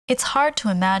It's hard to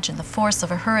imagine the force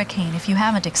of a hurricane if you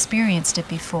haven't experienced it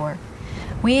before.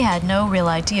 We had no real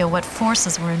idea what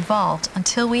forces were involved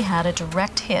until we had a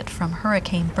direct hit from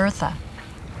Hurricane Bertha.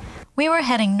 We were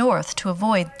heading north to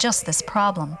avoid just this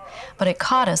problem, but it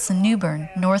caught us in New Bern,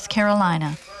 North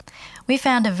Carolina. We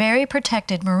found a very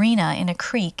protected marina in a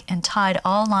creek and tied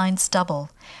all lines double.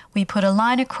 We put a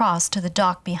line across to the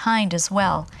dock behind as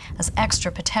well, as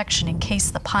extra protection in case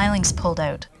the pilings pulled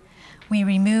out. We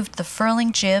removed the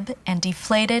furling jib and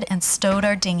deflated and stowed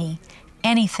our dinghy,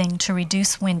 anything to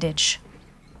reduce windage.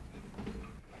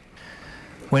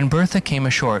 When Bertha came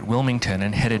ashore at Wilmington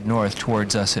and headed north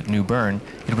towards us at New Bern,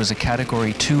 it was a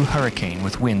Category 2 hurricane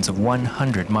with winds of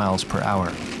 100 miles per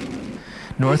hour.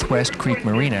 Northwest Creek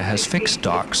Marina has fixed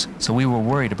docks, so we were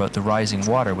worried about the rising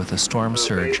water with the storm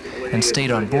surge and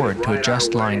stayed on board to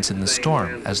adjust lines in the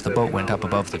storm as the boat went up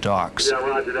above the docks.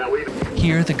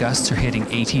 Here the gusts are hitting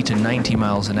 80 to 90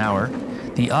 miles an hour.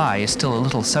 The eye is still a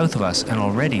little south of us and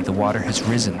already the water has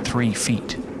risen 3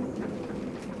 feet.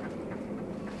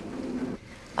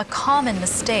 A common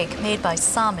mistake made by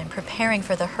some in preparing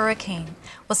for the hurricane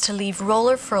was to leave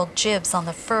roller-furled jibs on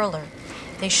the furler.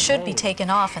 They should be taken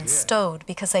off and stowed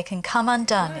because they can come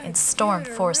undone in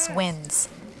storm-force winds.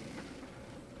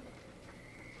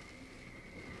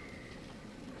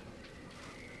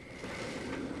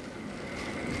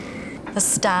 The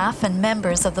staff and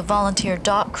members of the volunteer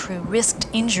dock crew risked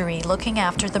injury looking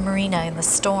after the marina in the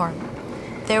storm.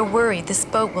 They're worried this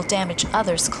boat will damage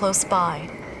others close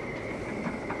by.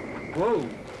 Whoa.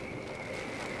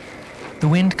 The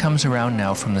wind comes around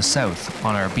now from the south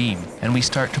on our beam, and we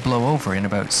start to blow over in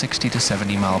about 60 to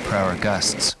 70 mile per hour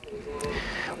gusts.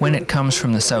 When it comes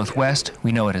from the southwest,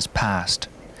 we know it has passed.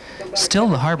 Still,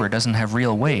 the harbor doesn't have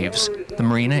real waves. The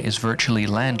marina is virtually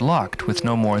landlocked with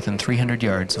no more than 300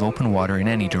 yards of open water in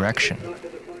any direction.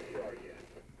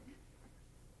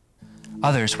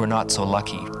 Others were not so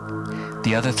lucky.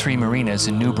 The other 3 marinas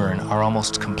in New Bern are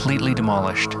almost completely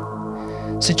demolished.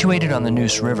 Situated on the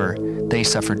Neuse River, they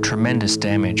suffered tremendous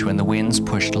damage when the winds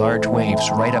pushed large waves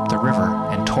right up the river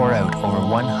and tore out over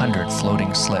 100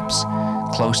 floating slips.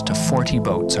 Close to 40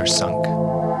 boats are sunk.